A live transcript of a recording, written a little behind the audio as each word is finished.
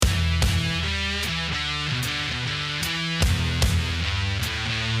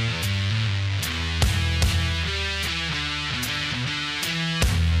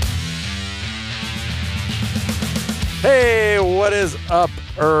What is up,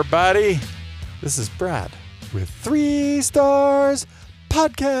 everybody? This is Brad with 3 Stars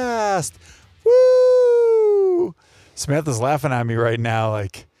Podcast. Woo! Samantha's laughing at me right now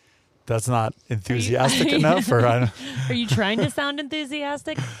like that's not enthusiastic enough. Or Are you trying to sound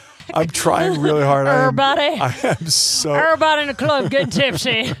enthusiastic? I'm trying really hard. Everybody. I am so... Everybody in the club getting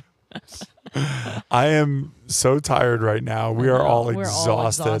tipsy. I am so tired right now. We are all We're all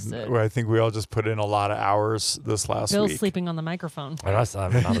exhausted. I think we all just put in a lot of hours this last Bill's week. sleeping on the microphone. I'm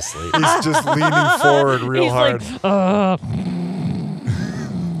not asleep. He's just leaning forward real He's hard.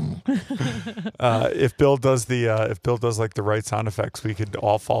 Like, If Bill does like the right sound effects, we could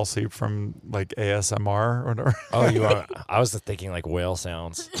all fall asleep from like ASMR or whatever. Oh, you are? I was thinking like whale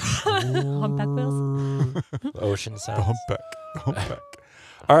sounds, humpback bills. ocean sounds. Humpback.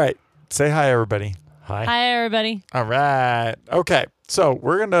 All right. Say hi, everybody. Hi. Hi, everybody. All right. Okay. So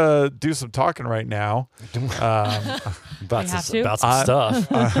we're going to do some talking right now. About have some to?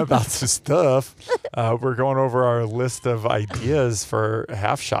 stuff. About some stuff. We're going over our list of ideas for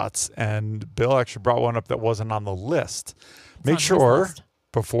half shots, and Bill actually brought one up that wasn't on the list. Make on his sure list.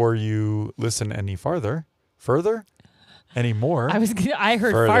 before you listen any further, any more, I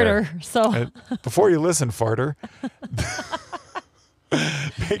heard Further. farter, so before you listen, farter,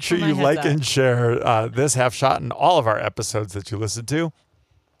 make sure Where you my like head's at. and share this half shot and all of our episodes that you listen to.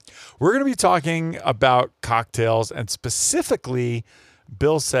 We're going to be talking about cocktails, and specifically,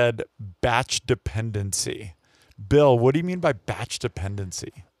 Bill said batch dependency. Bill, what do you mean by batch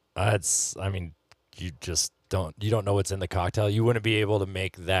dependency? You just don't know what's in the cocktail. You wouldn't be able to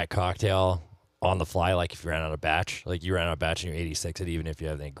make that cocktail on the fly, like if you ran out of batch. Like you ran out of batch and you 86 it, even if you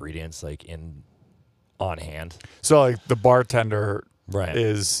have the ingredients like on hand. So, like the bartender Right.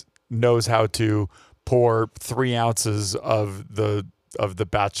 knows how to pour 3 ounces of the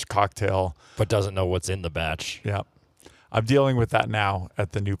batch cocktail, But doesn't know what's in the batch. yeah. I'm dealing with that now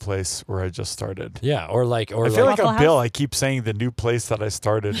at the new place where I just started. Yeah, or I feel like Waffle I'm Bill. House? I keep saying the new place that I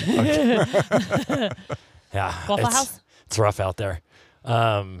started. yeah, Waffle House? It's rough out there.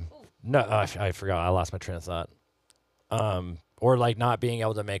 No, I forgot. I lost my train of thought. Or like not being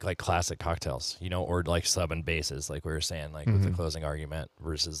able to make like classic cocktails, or like sub and bases, like we were saying, like with the closing argument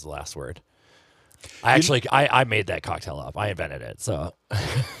versus the last word. I made that cocktail up. I invented it, so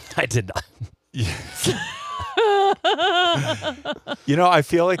I did not. I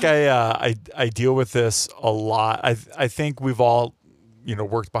feel like I deal with this a lot. I think we've all,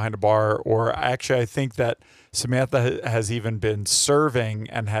 worked behind a bar, or actually I think that Samantha has even been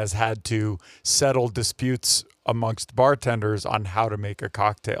serving and has had to settle disputes amongst bartenders on how to make a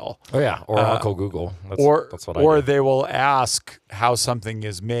cocktail. Oh yeah, or Uncle Google. That's what I or do. they will ask how something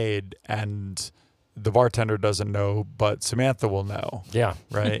is made, and the bartender doesn't know, but Samantha will know. Yeah.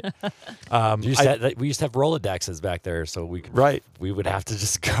 Right. We used to have Rolodexes back there, so we would have to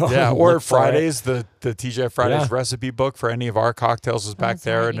just go. Yeah, or look for it. Fridays, the TJ Fridays recipe book for any of our cocktails was back That's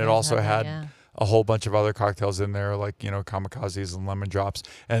there, right, and you it guys also had had that, yeah. a whole bunch of other cocktails in there, like kamikazes and lemon drops,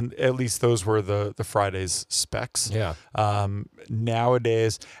 and at least those were the Fridays specs. Yeah.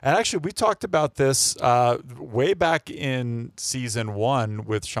 Nowadays, and actually we talked about this way back in season 1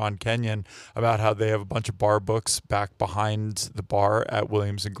 with Sean Kenyon about how they have a bunch of bar books back behind the bar at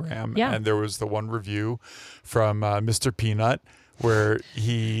Williams and Graham, Yeah. and there was the one review from Mr. Peanut where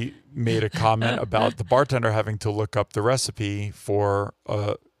he made a comment about the bartender having to look up the recipe for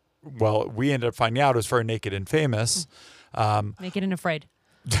we ended up finding out it was for Naked and Famous. Naked and Afraid.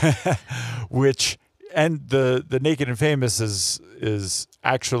 Which, and the Naked and Famous is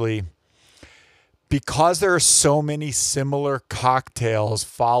actually, because there are so many similar cocktails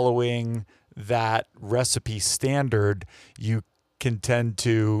following that recipe standard, you can tend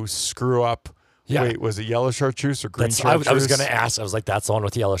to screw up. Yeah. Wait, was it yellow chartreuse or green I chartreuse? was going to ask. I was like, that's the one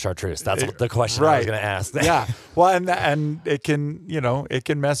with the yellow chartreuse. That's the question I was going to ask. Yeah. Well, and it can, it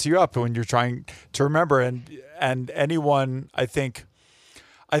can mess you up when you're trying to remember. And anyone, I think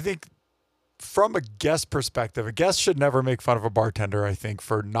from a guest perspective, a guest should never make fun of a bartender, I think,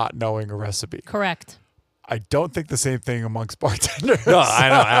 for not knowing a recipe. Correct. I don't think the same thing amongst bartenders. No, I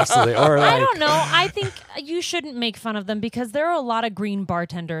know, absolutely. Or I like, don't know. I think you shouldn't make fun of them because there are a lot of green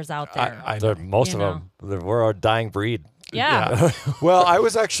bartenders out there. I know. most You of them, we're a dying breed. yeah. Well, I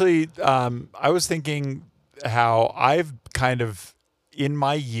was actually, I was thinking how I've kind of, in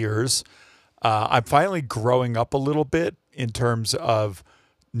my years, I'm finally growing up a little bit in terms of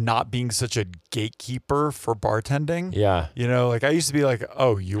not being such a gatekeeper for bartending. Yeah. Like I used to be like,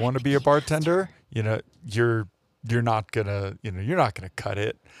 oh, you want to be a bartender? You're you're not gonna cut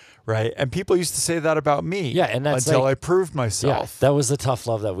it, right? And people used to say that about me, Yeah, and that's until like- I proved Yeah, myself. that was the tough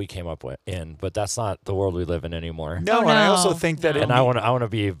love that we came up with but that's not the world we live in anymore. No, Oh, and I no. also think that No. it And I want to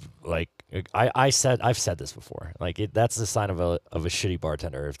be like I've said this before. Like that's the sign of a shitty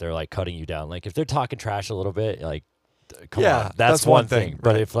bartender if they're like cutting you down. Like if they're talking trash a little bit, like come Yeah, on, that's one thing,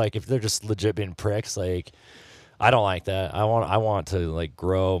 But right. if they're just legit being pricks, like I don't like that. I want to like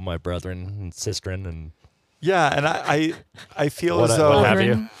grow my brethren and sistren and Yeah, and I feel what, as though what have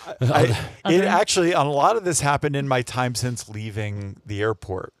you. Children. it actually, on a lot of this happened in my time since leaving the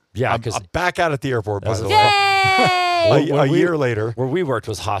airport. Yeah, I'm 'cause- back out at the airport, by That's the the- way. Yay! A year later. Where we worked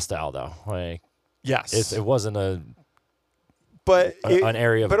was hostile though. Like Yes. it wasn't but an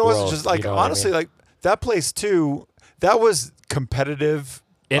area of but it wasn't growth, just like, you know what I honestly, mean? like that place too, that was competitive.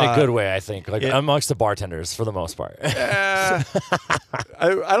 in a good way, I think. Like it- amongst the bartenders for the most part. I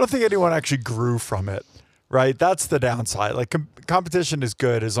don't think anyone actually grew from it, right? That's the downside. Like competition is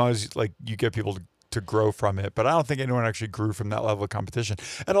good as long as like you get people to grow from it, but I don't think anyone actually grew from that level of competition.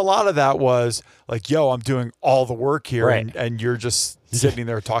 And a lot of that was like, yo, I'm doing all the work here, Right. and you're just sitting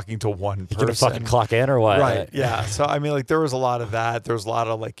there talking to one You gonna person. fucking clock in or what? Right. Yeah. So I mean, like there was a lot of that. There was a lot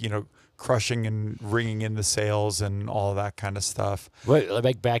of like, crushing and ringing in the sales and all of that kind of stuff. But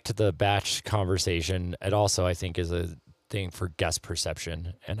like back to the batch conversation, it also I think is a thing for guest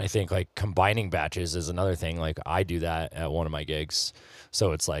perception, and I think like combining batches is another thing. Like I do that at one of my gigs,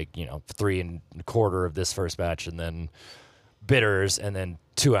 so it's like 3 1/4 of this first batch, and then bitters, and then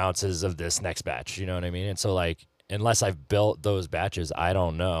 2 ounces of this next batch. You know what I mean? And so like unless I've built those batches, I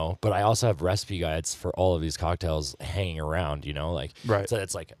don't know. But I also have recipe guides for all of these cocktails hanging around. Like Right. So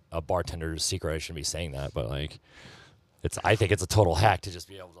it's like a bartender's secret. I shouldn't be saying that, but like I think it's a total hack to just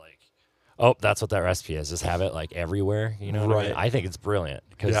be able to like, oh, that's what that recipe is. Just have it like everywhere. You know what I mean? Right. I think it's brilliant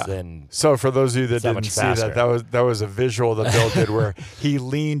because Yeah. then So for those of you that It's that didn't much see faster. that was a visual that Bill did where he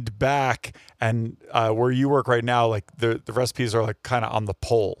leaned back, and where you work right now, like the recipes are like kind of on the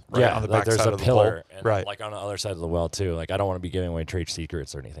pole, right? yeah, On the like back there's side a of the pillar, pole. and Right. like on the other side of the well too. Like I don't want to be giving away trade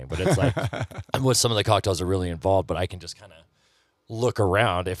secrets or anything, but it's like with some of the cocktails are really involved, but I can just kind of look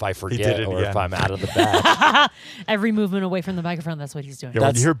around if I forget it or again. if I'm out of the batch. Every movement away from the microphone, that's what he's doing. Yeah, when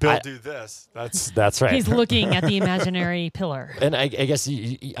you That's- hear Bill I- do this, that's That's right. He's looking at the imaginary pillar. And I guess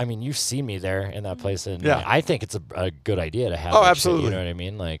I mean you've seen me there in that place, and Yeah. I think it's a good idea to have. Oh, that shit, absolutely. you know what I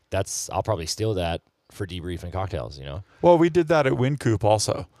mean? Like I'll probably steal that for debriefing cocktails. well, we did that at Wynkoop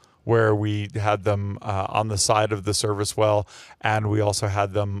also, where we had them on the side of the service well, and we also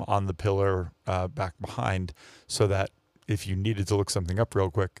had them on the pillar back behind, so that if you needed to look something up real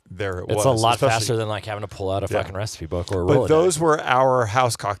quick, there it was. It's a lot especially- faster than like having to pull out a Yeah. fucking recipe book or a But Rolodex. those were our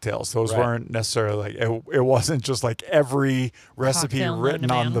house cocktails. Those Right. weren't necessarily like it wasn't just like every recipe Cocktail known written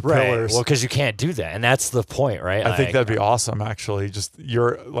to on man. the right. pillars. Well, because you can't do that, and that's the point, right? I think Like, that'd be awesome. Actually, just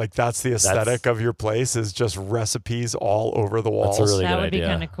that's the aesthetic of your place is just recipes all over the walls. That's a really That good would be idea.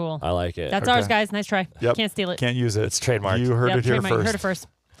 kind of cool. I like it. That's Okay. ours, guys. Nice try. Yep. Can't steal it. Can't use it. It's trademarked. You heard Yep, it here trademark. You first. heard it first.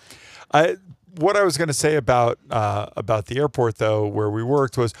 What I was going to say about the airport, though, where we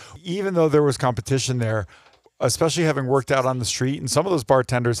worked, was even though there was competition there, especially having worked out on the street, and some of those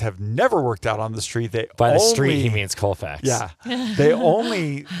bartenders have never worked out on the street. They By the only, street, he means Colfax. yeah, they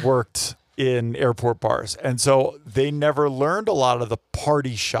only worked in airport bars, and so they never learned a lot of the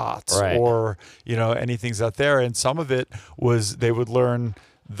party shots Right. or anything out there. And some of it was they would learn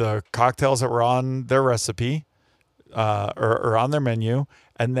the cocktails that were on their recipe or on their menu.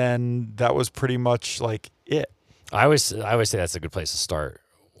 And then that was pretty much like it, I always say that's a good place to start.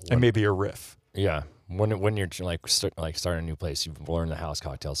 and maybe a riff. Yeah, when you're starting a new place, you've learned the house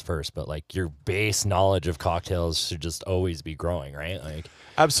cocktails first, but like your base knowledge of cocktails should just always be growing, right? Like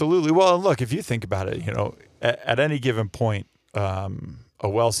Absolutely. Well, and look, if you think about it, at any given point, a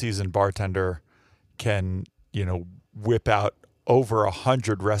well-seasoned bartender can, whip out over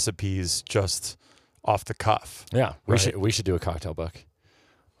 100 recipes just off the cuff. yeah, Right. we should do a cocktail book.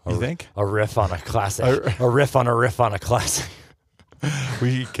 You think? A riff on a classic. A riff on a riff on a classic.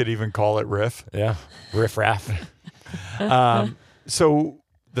 We could even call it riff. Yeah, riff raff. So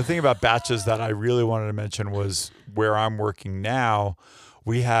the thing about batches that I really wanted to mention was where I'm working now,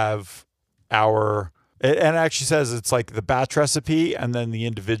 we have and it actually says it's like the batch recipe and then the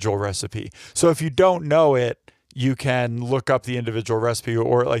individual recipe. So if you don't know it, you can look up the individual recipe,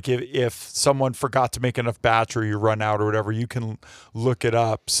 or like if someone forgot to make enough batch or you run out or whatever, you can look it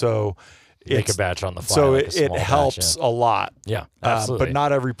up. So Make it's- a batch on the fly. So like a it small batch, helps a lot. Yeah, absolutely. But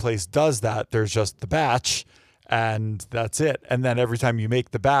not every place does that. There's just the batch and that's it. And then every time you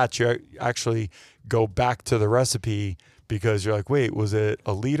make the batch, you actually go back to the recipe because you're like, wait, was it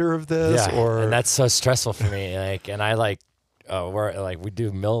a liter of this Yeah, or? and that's so stressful for me. Like, and I we're like, we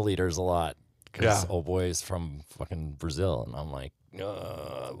do milliliters a lot because old boy's from fucking Brazil, and I'm like,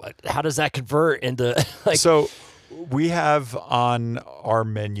 how does that convert into like? So we have on our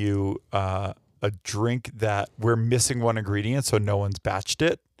menu a drink that we're missing one ingredient, so no one's batched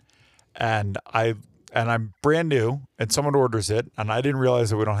it, and I'm brand new, and someone orders it, and I didn't realize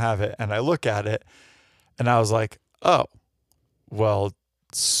that we don't have it, and I look at it, and I was like, oh, well,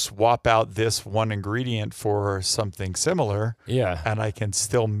 swap out this one ingredient for something similar, and I can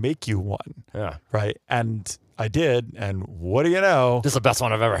still make you one, right? And I did, and what do you know? This is the best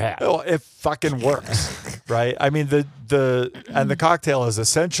one I've ever had. Well, it fucking works, right? I mean, the cocktail is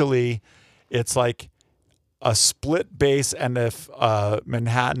essentially, it's like a split base and a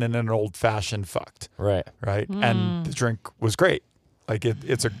Manhattan and an old fashioned fucked. Right. And the drink was great. Like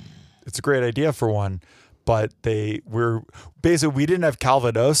it's a great idea for one, but we didn't have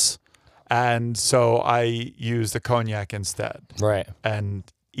Calvados, and so I used the cognac instead. Right. And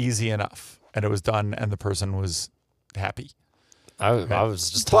easy enough, and it was done, and the person was happy. I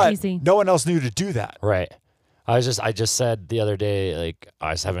was just but Easy. no one else knew to do that. Right. I just said the other day, like,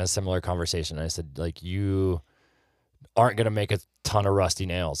 I was having a similar conversation. I said, like, you aren't going to make a ton of rusty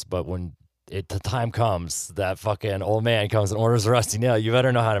nails, but when the time comes, that fucking old man comes and orders a rusty nail, you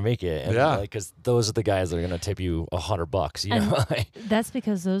better know how to make it. And because those are the guys that are going to tip you $100, you know? That's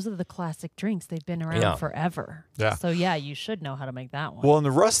because those are the classic drinks. They've been around forever. Yeah. So yeah, you should know how to make that one. Well, and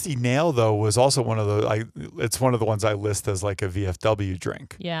the rusty nail though was also one of the it's one of the ones I list as like a VFW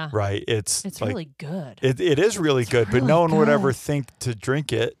drink. Yeah. Right. It's like, really good. It is really good, but no one would ever think to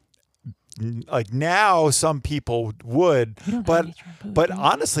drink it. Like now, some people would, but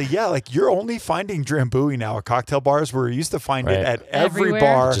honestly, like you're only finding Drambuie now at cocktail bars, where you used to find it at every Everywhere.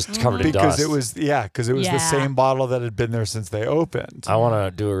 bar, Just covered in because dust. it was the same bottle that had been there since they opened. I want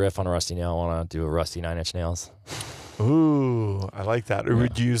to do a riff on a rusty nail. I want to do a rusty 9-inch nails. Ooh, I like that. Or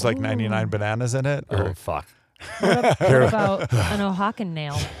would you use like 99 bananas in it? Or? Oh, fuck. What about an Oaxacan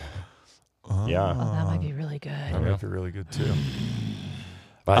nail? Yeah. Oh, that might be really good. That might be really good too.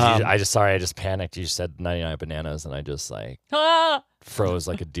 But I just panicked. You said 99 bananas, and I just like froze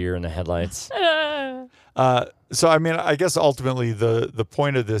like a deer in the headlights. So I mean, I guess ultimately the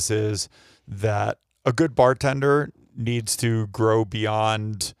point of this is that a good bartender needs to grow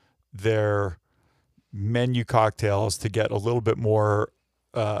beyond their menu cocktails to get a little bit more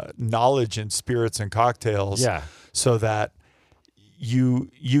knowledge in spirits and cocktails. Yeah. So that you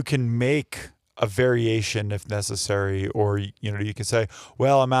can make a variation if necessary, or you can say,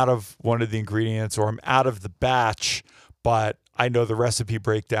 well, I'm out of one of the ingredients, or I'm out of the batch, but I know the recipe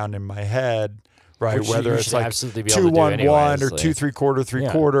breakdown in my head, right? Which Whether you it's should like absolutely be able to do 2-1-1 anyways, or like- 2-3-4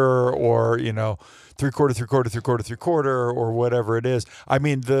 3/4, or 3/4 3/4 3/4 3/4, or whatever it is. I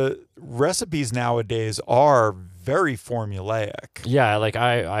mean, the recipes nowadays are very formulaic. Yeah, like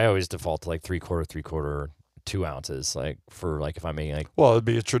I always default to like 3/4 3/4 2 ounces, like for like if I'm making like Well, it'd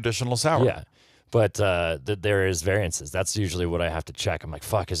be a traditional sour. yeah. But there is variances. That's usually what I have to check. I'm like,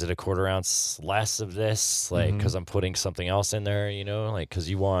 fuck, is it a 1/4 ounce less of this? Like, because I'm putting something else in there, like, because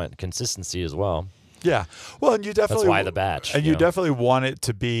you want consistency as well. Yeah. Well, and you definitely That's why the batch. and you definitely want it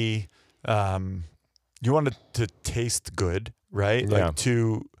to be, you want it to taste good, right? Yeah.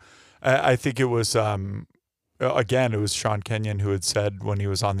 Like I think it was, again, it was Sean Kenyon who had said when he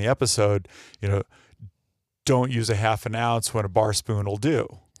was on the episode, don't use a half an ounce when a bar spoon will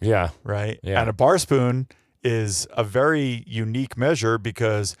do. Yeah. Right. Yeah. And a bar spoon is a very unique measure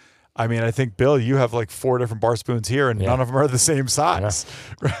because, I mean, I think, Bill, you have like 4 different bar spoons here and none of them are the same size.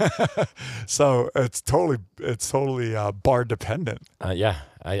 So it's totally bar dependent. Yeah.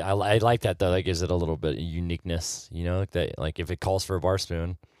 I like that though. That gives it a little bit of uniqueness, like that, like if it calls for a bar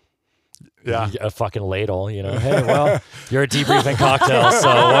spoon, Yeah. a fucking ladle, hey, well, you're a debriefing cocktail, so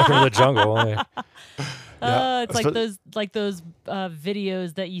welcome to the jungle. It's like those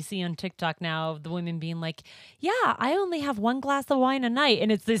videos that you see on TikTok now of the women being like, yeah, I only have 1 glass of wine a night.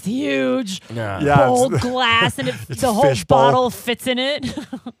 And it's this huge bowl glass and the whole bottle fits in it.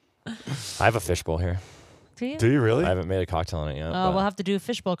 I have a fishbowl here. Do you really? I haven't made a cocktail in it yet. We'll have to do a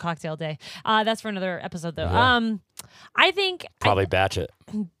fishbowl cocktail day. That's for another episode though. Yeah. I think Probably batch it.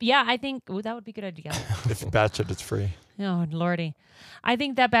 Yeah, I think that would be a good idea. If you batch it, it's free. Oh, Lordy. I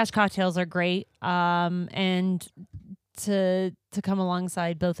think that batch cocktails are great. And to come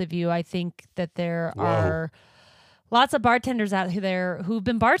alongside both of you, I think that there are lots of bartenders out there who've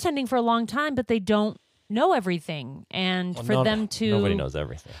been bartending for a long time, but they don't know everything. And them to... Nobody knows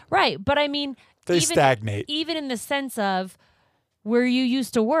everything. Right. But I mean... They stagnate. Even in the sense of where you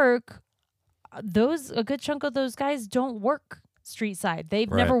used to work, a good chunk of those guys don't work street side. They've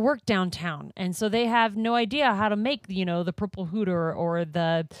Right. never worked downtown, and so they have no idea how to make the purple hooter or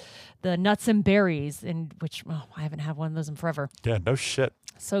the nuts and berries, and which I haven't had one of those in forever. Yeah, no shit.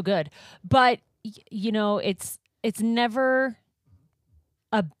 So good, but it's never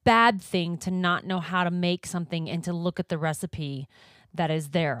a bad thing to not know how to make something and to look at the recipe that is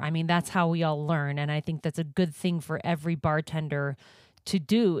there. I mean, that's how we all learn, and I think that's a good thing for every bartender to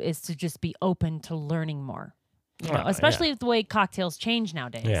do, is to just be open to learning more. Especially with the way cocktails change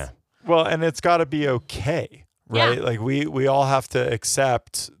nowadays. Yeah. Well, and it's got to be okay, right? Yeah. Like we all have to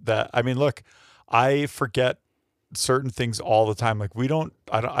accept that. I mean, look, I forget certain things all the time. Like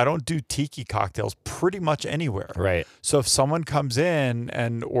I don't do tiki cocktails pretty much anywhere. Right. So if someone comes in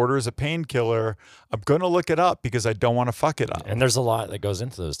and orders a painkiller, I'm going to look it up because I don't want to fuck it up. And there's a lot that goes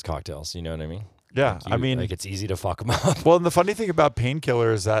into those cocktails. You know what I mean? Yeah. I mean, like it's easy to fuck them up. well, and the funny thing about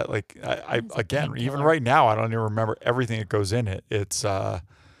painkiller is that, like, I again, even right now, I don't even remember everything that goes in it. It's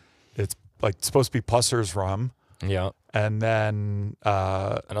like supposed to be Pusser's rum, Yeah. and then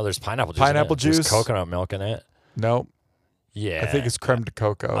I know there's pineapple juice. Pineapple in it. There's juice. coconut milk in it. no, Yeah. I think it's creme de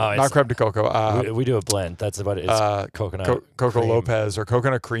coco, Oh, not creme de coco. we do a blend. That's about it. It's coconut. Coco cream, Lopez or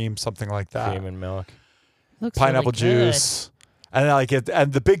coconut cream, something like that. cream and milk. Looks Pineapple really good. juice, and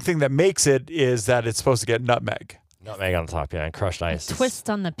and the big thing that makes it is that it's supposed to get nutmeg. Nutmeg on top, yeah, and crushed ice. Twist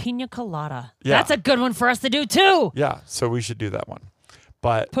on the pina colada. Yeah. That's a good one for us to do too. Yeah, so we should do that one.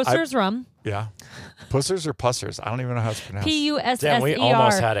 But Pusser's rum. yeah, Pussers or Pussers? I don't even know how it's pronounced. Damn, we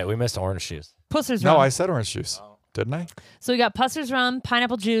almost had it. We missed orange juice. Pusser's No, rum. I said orange juice, didn't I? So we got Pusser's rum,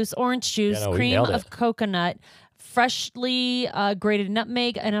 pineapple juice, orange juice, Yeah, no, we cream nailed of it. coconut, freshly grated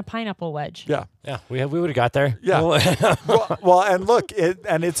nutmeg, and a pineapple wedge. Yeah. Yeah, we would have got there. Yeah. well, and look,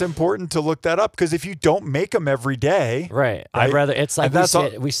 it's important to look that up because if you don't make them every day, Right. I'd Right? rather, it's like And that's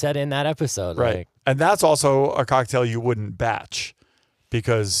we said in that episode. right, Like, and that's also a cocktail you wouldn't batch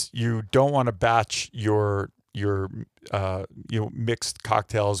because you don't want to batch your mixed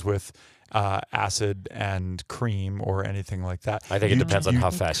cocktails with acid and cream or anything like that. I think it depends on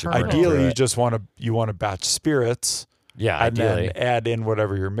how fast you're burning Ideally, through you it. just want to batch spirits. Yeah, and ideally. then add in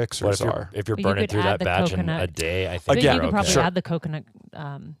whatever your But mixers are. if you're But you burning could through add that the batch in coconut. a day, I think But Again, you could you're probably okay. add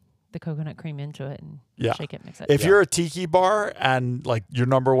the coconut cream into it and Yeah. shake it, mix it. If you're a tiki bar and like your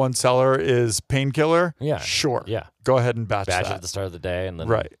number one seller is painkiller, Yeah. sure, Yeah. go ahead and batch Batch that. at the start of the day and then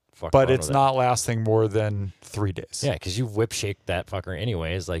Right. fuck But around it's with it. not lasting more than 3 days. Yeah, because you whip shake that fucker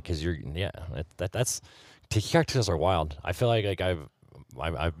anyways. Like, because that's tiki cocktails are wild. I feel like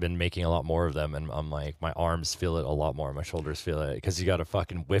I've been making a lot more of them, and I'm like, my arms feel it a lot more, my shoulders feel it, because you got to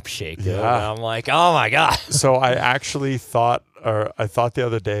fucking whip shake. Dude. Yeah. And I'm like, oh my god. So I actually thought the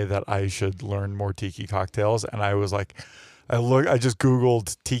other day that I should learn more tiki cocktails, and I was like, I just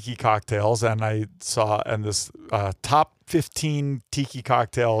Googled tiki cocktails, and I saw this top 15 tiki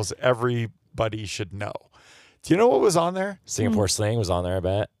cocktails everybody should know. Do you know what was on there? Singapore Sling was on there, I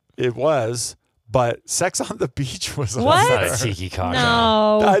bet. It was, but Sex on the Beach was on What? there. Not a tiki cocktail.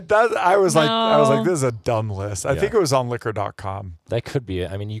 No. I was No. like, this is a dumb list. I Yeah. think it was on liquor.com. That could be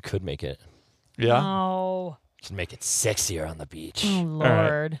it. I mean, you could make it. Yeah. No. You can make it sexier on the beach. Oh,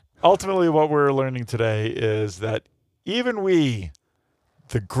 Lord. Ultimately, what we're learning today is that even we,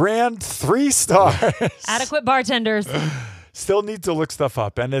 the grand 3 stars, Adequate bartenders. still need to look stuff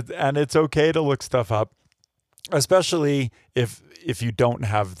up, and it's okay to look stuff up, especially if you don't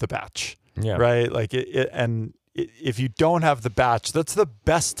have the batch. Yeah. Right. Like if you don't have the batch, that's the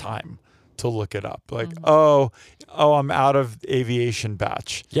best time to look it up. Like, oh, I'm out of aviation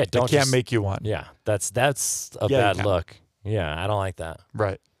batch. Yeah, I don't can't just- make you one. Yeah, that's a Yeah, you bad can. look. Yeah, I don't like that.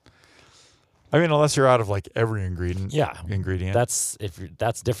 Right. I mean, unless you're out of like every ingredient. Yeah. Ingredient. That's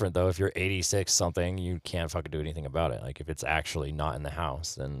different though. If you're 86 something, you can't fucking do anything about it. Like if it's actually not in the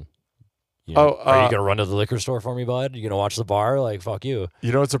house, then are you gonna run to the liquor store for me, bud? You gonna watch the bar? Like fuck you.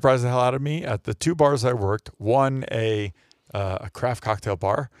 You know what surprised the hell out of me? At the 2 bars I worked, one a craft cocktail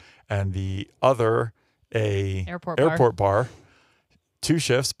bar, and the other a Airport bar. 2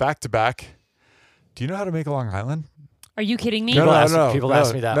 shifts back to back. Do you know how to make a Long Island? Are you kidding me? People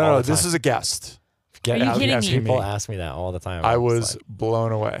ask me that No, all the this time. is a guest. Are you kidding me? People ask me that all the time. I I'm just was like,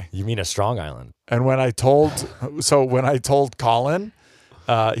 blown away. you mean a Strong Island? And when I told Colin,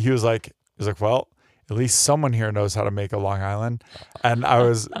 he was like, well, at least someone here knows how to make a Long Island. And I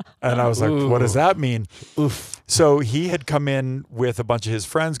was like, what does that mean? Oof. So he had come in with a bunch of his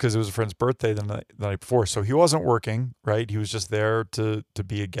friends because it was a friend's birthday the night before. So he wasn't working, right? He was just there to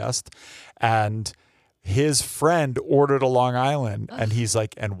be a guest. And his friend ordered a Long Island, and he's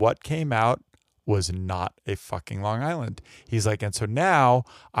like, and what came out was not a fucking Long Island. He's like, and so now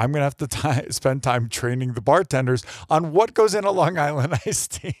I'm going to have to spend time training the bartenders on what goes in a Long Island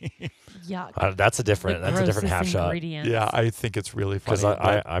iced tea. Yuck. That's a different half shot. Ingredients. Yeah, I think it's really funny.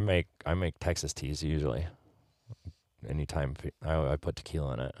 Because I make Texas teas usually. Anytime I put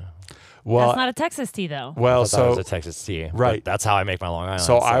tequila in it. Well, that's not a Texas tea though. Well, so it was a Texas tea, right? That's how I make my Long Island.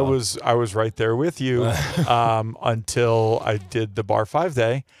 So I was right there with you until I did the Bar 5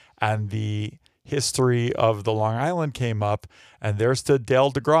 day, and the history of the Long Island came up, and there stood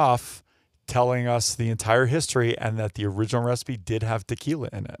Dale DeGroff telling us the entire history, and that the original recipe did have tequila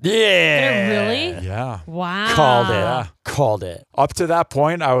in it. Yeah. Did it really? Yeah. Wow. Called it. Yeah. Called it. Up to that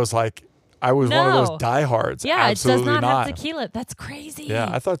point, I was like, I was one of No. those diehards. Yeah, Absolutely it does not have tequila. That's crazy. Yeah,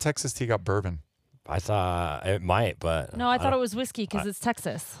 I thought Texas tea got bourbon. I thought it might, but No, I thought it was whiskey because it's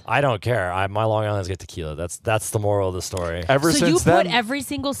Texas. I don't care. My Long Islands get tequila. That's the moral of the story. Ever So you since then, put every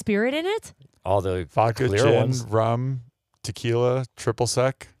single spirit in it? All the vodka, clear gin, ones. rum, tequila, triple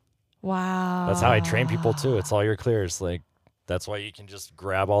sec. Wow. That's how I train people too. It's all your clears. Like that's why you can just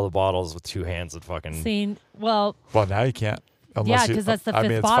grab all the bottles with 2 hands and fucking. Seen, well, Well, now you can't. Yeah, 'cause that's the fifth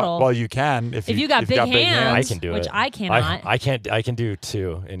it's bottle. Well, you can if you got big hands. I can do which it. I cannot. I can do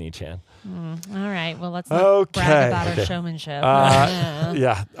 2 in each hand. All right. Well, let's not brag about our showmanship.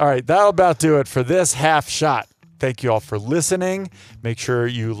 Yeah. All right. That'll about do it for this half shot. Thank you all for listening. Make sure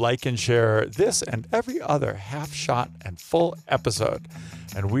you like and share this and every other half shot and full episode.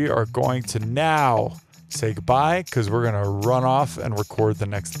 And we are going to now say goodbye because we're going to run off and record the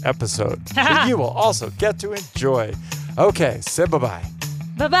next episode that you will also get to enjoy. Okay. Say bye-bye.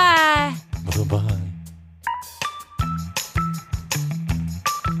 Bye-bye. Bye-bye.